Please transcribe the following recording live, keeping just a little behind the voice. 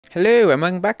Hello and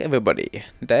welcome back everybody.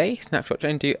 Today, Snapshot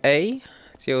 22A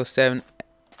 07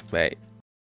 wait.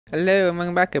 Hello and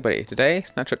welcome back everybody. Today,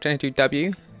 Snapshot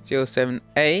 22W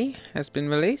 07A has been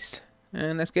released.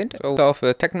 And let's get into it. So, start off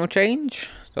with a technical change.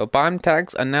 So biome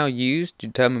tags are now used to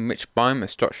determine which biome a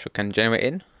structure can generate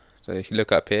in. So if you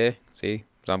look up here, see,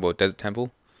 for example, desert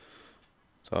temple.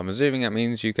 So I'm assuming that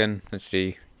means you can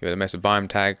actually, with a mess of biome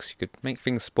tags, you could make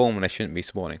things spawn when they shouldn't be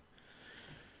spawning,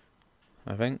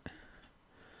 I think.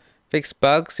 Fix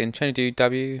bugs in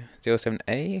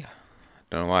 22W07A.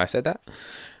 Don't know why I said that.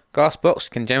 Glass blocks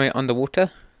can generate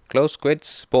underwater. Glow squids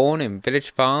spawn in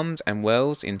village farms and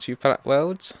wells in flat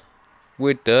worlds.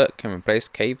 Wood dirt can replace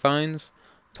cave vines.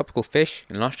 Tropical fish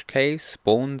in lush caves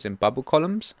spawns in bubble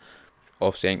columns.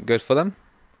 Obviously ain't good for them.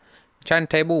 Enchantment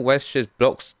table wedges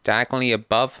blocks diagonally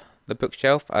above the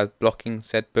bookshelf as blocking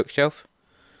said bookshelf.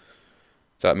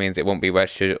 So that means it won't be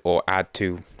wedged or add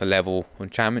to the level of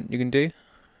enchantment you can do.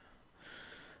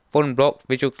 Fallen block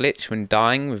visual glitch when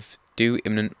dying with due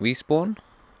imminent respawn.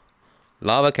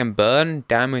 Lava can burn,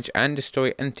 damage and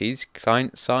destroy entities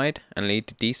client side and lead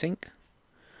to desync.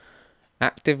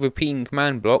 Active repeating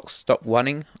command blocks stop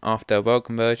running after world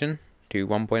conversion to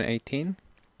 1.18.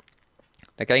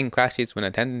 The game crashes when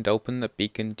attempting to open the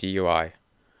beacon GUI.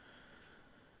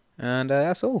 And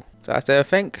that's all. So that's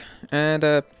everything. And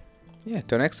yeah,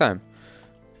 till next time.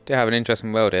 Do have an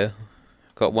interesting world here.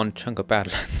 Got one chunk of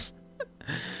Badlands.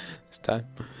 Time.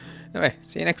 Anyway,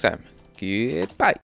 see you next time. Goodbye.